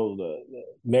 the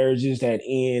marriages that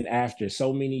end after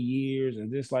so many years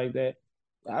and just like that.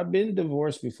 I've been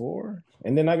divorced before,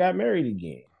 and then I got married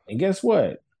again. And guess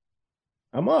what?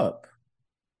 I'm up.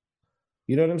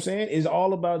 You know what I'm saying? It's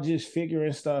all about just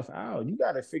figuring stuff out. You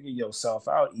got to figure yourself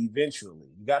out eventually.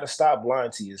 You got to stop lying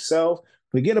to yourself.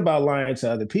 Forget about lying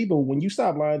to other people. When you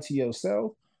stop lying to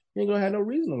yourself, you ain't gonna have no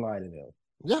reason to lie to them.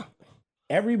 Yeah.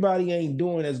 Everybody ain't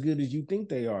doing as good as you think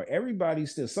they are.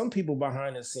 Everybody's still, some people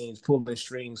behind the scenes pulling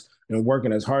strings and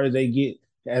working as hard as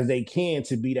they can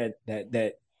to be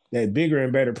that bigger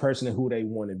and better person than who they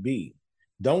want to be.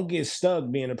 Don't get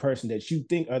stuck being a person that you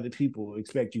think other people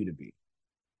expect you to be.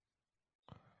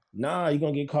 Nah, you're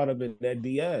gonna get caught up in that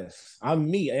BS. I'm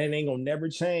me, and it ain't gonna never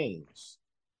change.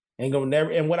 Ain't gonna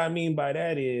never. And what I mean by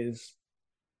that is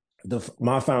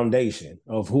my foundation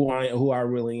of who I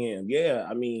really am.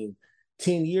 Yeah,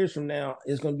 10 years from now,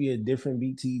 it's gonna be a different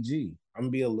BTG. I'm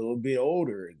gonna be a little bit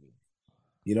older again.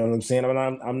 You know what I'm saying?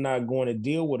 I'm not going to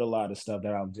deal with a lot of stuff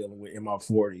that I'm dealing with in my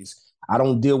 40s. I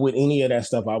don't deal with any of that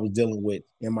stuff I was dealing with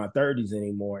in my 30s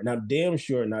anymore. And I'm damn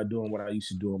sure not doing what I used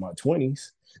to do in my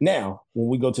 20s. Now, when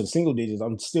we go to the single digits,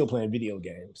 I'm still playing video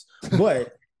games.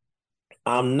 But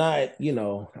I'm not,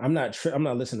 I'm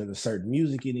not listening to certain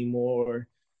music anymore.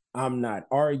 I'm not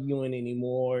arguing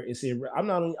anymore. I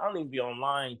don't even be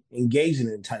online engaging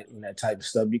in that type of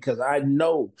stuff because I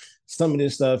know some of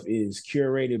this stuff is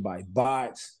curated by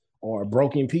bots or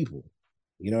broken people.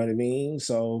 You know what I mean?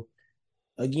 So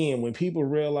again, when people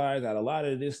realize that a lot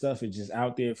of this stuff is just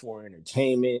out there for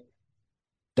entertainment,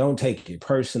 don't take it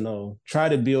personal. Try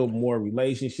to build more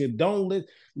relationship. Look.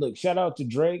 Shout out to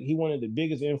Drake. He one of the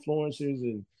biggest influencers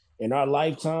in our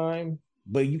lifetime.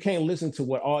 But you can't listen to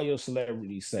what all your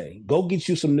celebrities say. Go get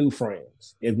you some new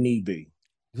friends if need be.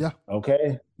 Yeah.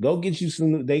 Okay. Go get you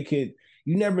some. You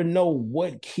never know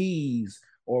what keys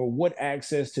or what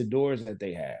access to doors that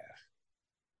they have.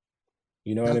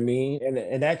 You know what I mean?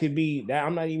 And that could be that.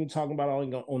 I'm not even talking about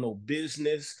on no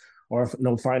business or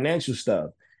no financial stuff.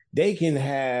 They can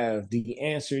have the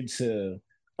answer to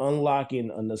unlocking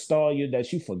a nostalgia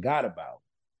that you forgot about,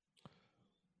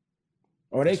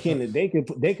 or they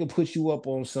could put you up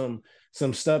on some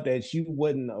stuff that you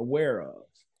wasn't aware of.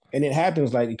 And it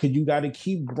happens like because you got to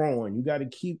keep growing. You got to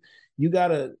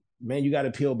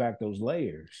peel back those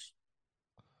layers.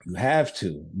 You have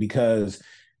to, because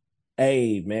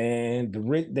hey man, the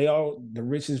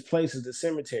richest place is the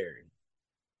cemetery.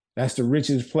 That's the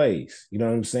richest place. You know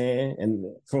what I'm saying?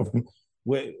 And from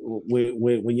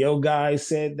when your guy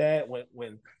said that,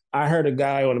 when I heard a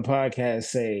guy on the podcast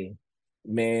say,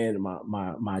 "Man,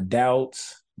 my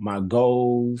doubts, my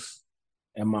goals,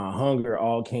 and my hunger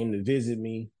all came to visit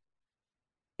me,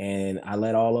 and I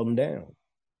let all of them down."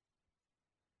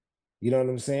 You know what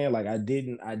I'm saying? Like I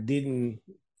didn't,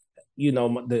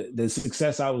 the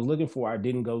success I was looking for, I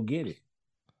didn't go get it.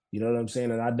 You know what I'm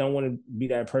saying? And I don't want to be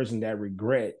that person that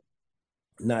regret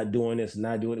not doing this,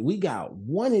 not doing it. We got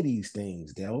one of these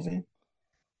things, Delvin.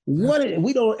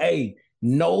 We don't, hey,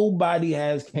 nobody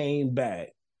has came back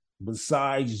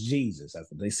besides Jesus.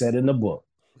 That's what they said in the book.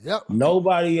 Yep.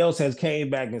 Nobody else has came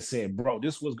back and said, bro,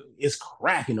 it's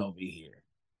cracking over here.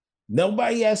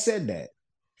 Nobody has said that.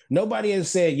 Nobody has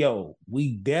said, yo,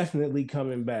 we definitely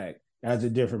coming back as a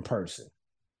different person.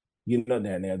 You know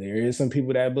that now there is some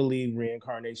people that believe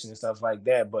reincarnation and stuff like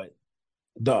that, but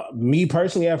me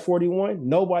personally at 41,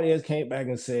 nobody has came back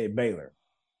and said, Baylor,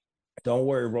 don't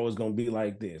worry, bro, it's gonna be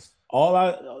like this. All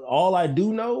I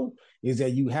do know is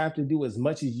that you have to do as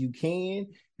much as you can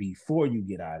before you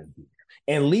get out of here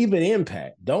and leave an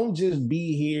impact. Don't just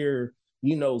be here,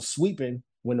 sweeping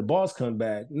when the boss come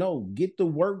back. No, get the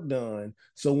work done.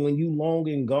 So when you long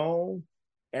and gone,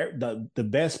 the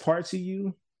best parts of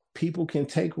you, people can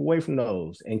take away from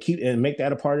those and make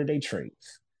that a part of their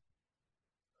traits.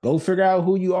 Go figure out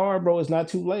who you are, bro. It's not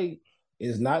too late.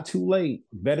 It's not too late.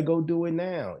 Better go do it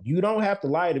now. You don't have to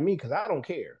lie to me because I don't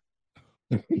care.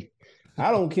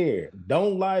 I don't care.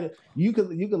 Don't lie to you.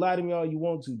 Can lie to me all you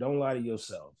want to. Don't lie to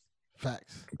yourself.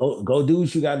 Facts. Go do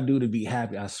what you got to do to be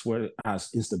happy. I swear,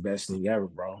 it's the best thing ever,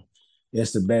 bro.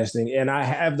 It's the best thing. And I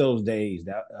have those days,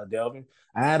 Delvin.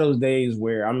 I had those days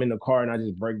where I'm in the car and I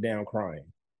just break down crying.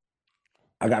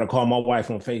 I got to call my wife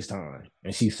on FaceTime,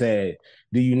 and she said,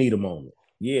 "Do you need a moment?"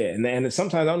 Yeah, and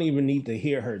sometimes I don't even need to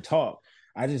hear her talk.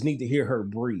 I just need to hear her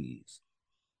breathe.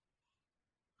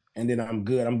 And then I'm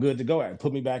good. I'm good to go.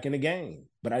 Put me back in the game.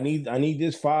 But I need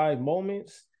this 5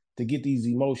 moments to get these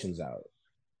emotions out.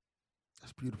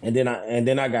 That's beautiful. And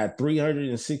then I got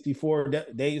 364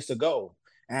 days to go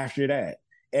after that.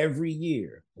 Every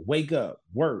year, wake up,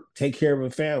 work, take care of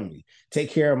a family, take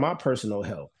care of my personal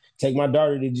health, take my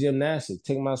daughter to gymnastics,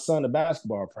 take my son to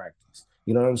basketball practice.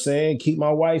 You know what I'm saying? Keep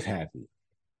my wife happy.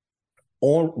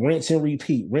 On rinse and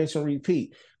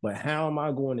repeat. But how am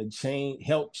I going to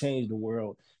help change the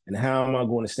world? And how am I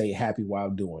going to stay happy while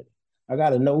doing it? I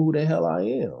got to know who the hell I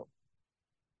am.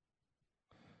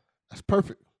 That's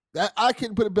perfect. That I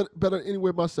couldn't put it better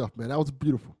anywhere myself, man. That was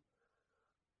beautiful.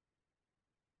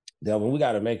 Delvin, we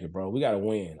got to make it, bro. We got to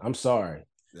win. I'm sorry.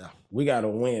 Yeah, we got to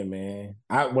win, man.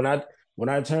 When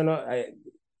I turn up,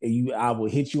 I will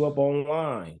hit you up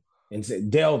online and say,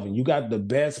 Delvin, you got the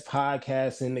best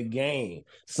podcast in the game.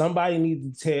 Somebody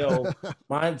needs to tell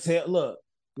Montel, look,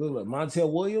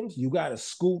 Montel Williams, you got to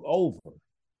scoot over.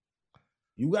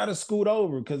 You got to scoot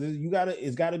over because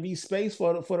it's got to be space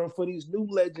for these new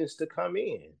legends to come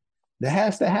in. That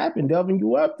has to happen, Delvin.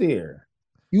 You up there?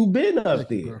 You've been up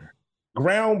there. You,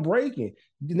 groundbreaking.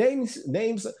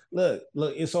 Names. Look.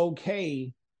 It's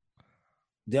okay,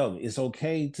 Delvin. It's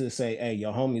okay to say, "Hey,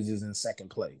 your homies is in second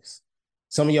place.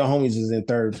 Some of your homies is in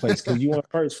third place because you in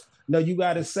first." No, you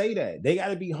got to say that. They got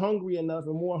to be hungry enough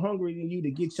and more hungry than you to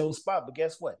get your spot. But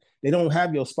guess what? They don't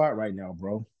have your spot right now,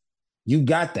 bro. You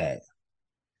got that.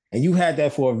 And you had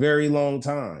that for a very long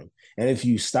time. And if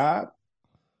you stop,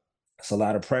 it's a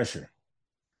lot of pressure.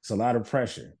 It's a lot of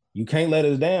pressure. You can't let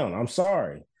us down. I'm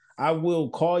sorry. I will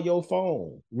call your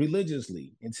phone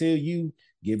religiously until you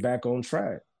get back on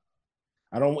track.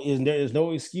 There's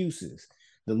no excuses.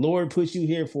 The Lord puts you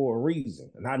here for a reason.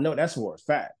 And I know that's for a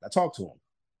fact. I talked to him.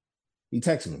 He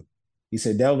texted me. He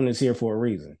said, Delvin is here for a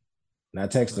reason. And I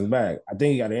texted him back. I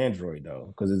think he got an Android,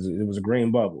 though, because it was a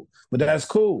green bubble. But that's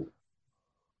cool.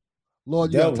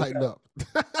 Lord, you got to tighten up.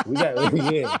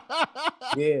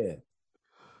 Yeah.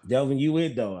 Delvin, you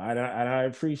it, though. I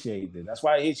appreciate it. That's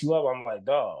why I hit you up. I'm like,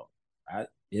 dog,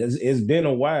 it's been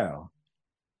a while.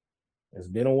 It's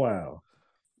been a while.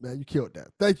 Man, you killed that.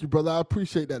 Thank you, brother. I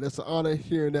appreciate that. It's an honor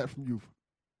hearing that from you.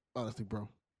 Honestly, bro.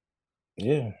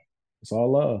 Yeah. It's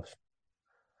all love.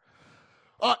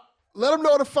 All right. Let them know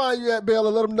where to find you at,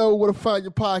 Baylor. Let them know where to find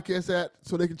your podcast at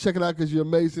so they can check it out because you're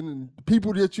amazing. And the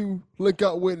people that you link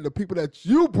up with and the people that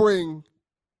you bring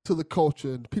to the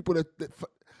culture and the people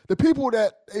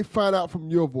that they find out from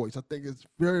your voice. I think it's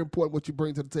very important what you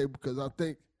bring to the table because I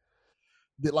think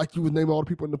that, like you was naming all the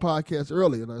people in the podcast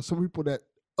earlier, there's some people that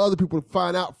other people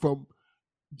find out from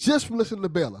just from listening to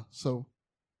Baylor. So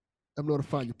I'm going to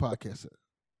find your podcast at.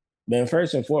 Man,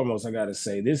 first and foremost, I got to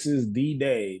say, this is the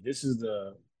day. This is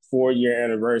the 4-year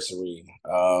anniversary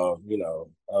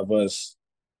of us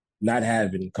not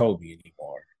having Kobe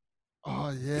anymore.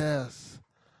 Oh, yes.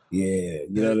 Yeah,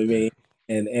 you know what I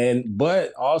mean?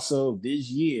 But also this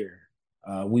year,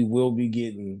 we will be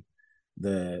getting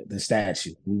the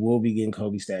statue. We will be getting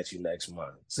Kobe statue next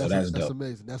month. So that's dope.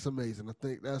 Amazing. That's amazing. I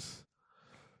think that's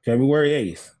February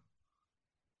 8th.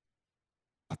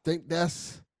 I think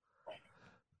that's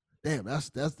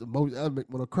the most. That make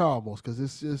me want to cry almost because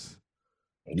it's just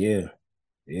yeah.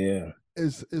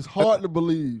 It's hard to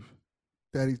believe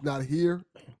that he's not here,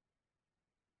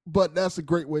 but that's a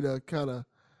great way to kind of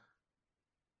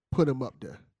put him up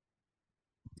there.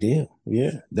 Yeah.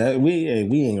 That we ain't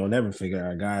gonna never figure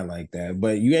out a guy like that.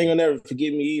 But you ain't gonna never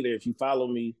forget me either if you follow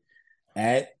me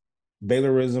at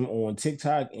Baylorism on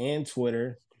TikTok and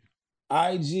Twitter,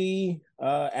 IG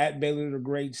at Baylor the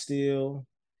Great still.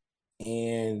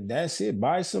 And that's it.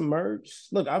 Buy some merch.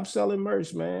 Look, I'm selling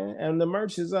merch, man, and the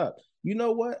merch is up. You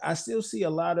know what? I still see a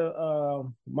lot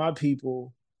of my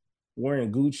people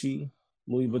wearing Gucci,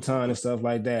 Louis Vuitton and stuff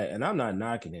like that. And I'm not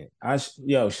knocking it.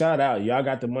 Shout out. Y'all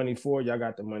got the money for it. Y'all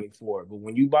got the money for it. But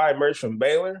when you buy merch from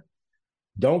Baylor,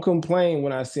 don't complain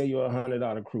when I sell you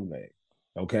 $100 crew neck,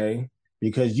 okay?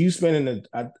 Because you spending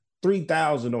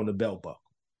 $3,000 on the belt buckle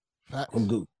from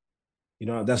Gucci. You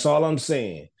know, that's all I'm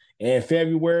saying. And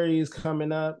February is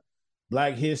coming up.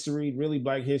 Black History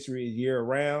is year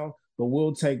round, but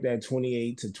we'll take that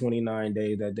 28 to 29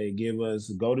 days that they give us.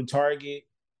 Go to Target,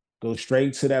 go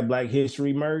straight to that Black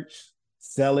History merch,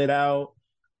 sell it out.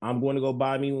 I'm going to go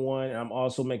buy me one. I'm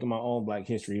also making my own Black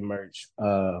History merch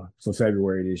for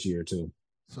February this year too.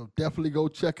 So definitely go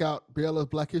check out Baylor's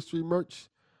Black History merch.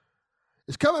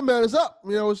 It's coming, man. It's up.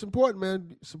 You know, it's important,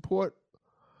 man. Support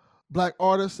Black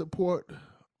artists, support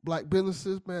Black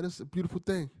businesses, man. It's a beautiful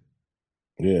thing.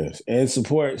 Yes, and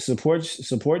support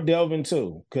Delvin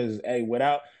too, because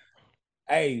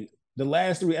the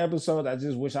last 3 episodes, I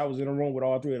just wish I was in a room with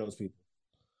all 3 of those people.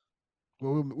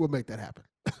 Well, we'll make that happen.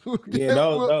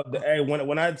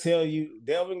 When I tell you,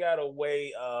 Delvin got a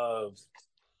way of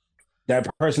that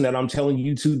person that I'm telling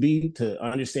you to be, to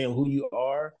understand who you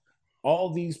are.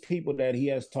 All these people that he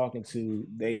has talking to,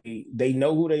 they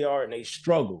know who they are and they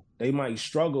struggle. They might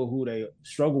struggle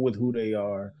with who they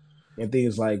are and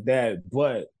things like that,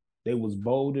 but they was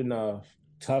bold enough,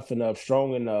 tough enough,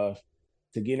 strong enough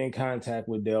to get in contact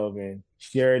with Delvin,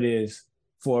 share this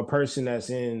for a person that's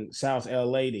in South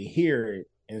LA to hear it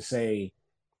and say,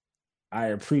 I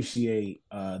appreciate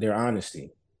their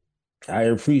honesty. I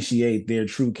appreciate their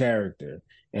true character.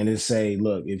 And to say,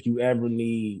 look, if you ever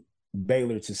need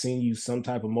Baylor to send you some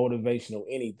type of motivational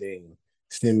anything,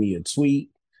 send me a tweet,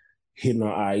 hit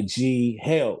my IG.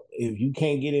 Hell, if you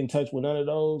can't get in touch with none of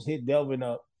those, hit Delvin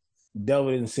up.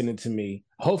 Delvin and send it to me.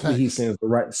 Hopefully he sends the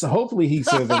right. So hopefully he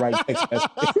sends the right text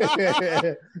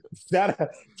message.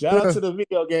 shout out to the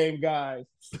video game guys.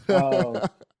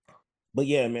 But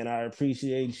yeah, man, I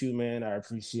appreciate you, man. I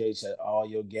appreciate all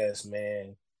your guests,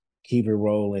 man. Keep it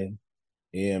rolling.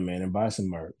 Yeah, man, and buy some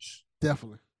merch.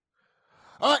 Definitely.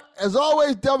 All right, as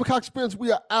always, Delvin Cox Experience,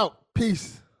 we are out.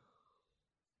 Peace.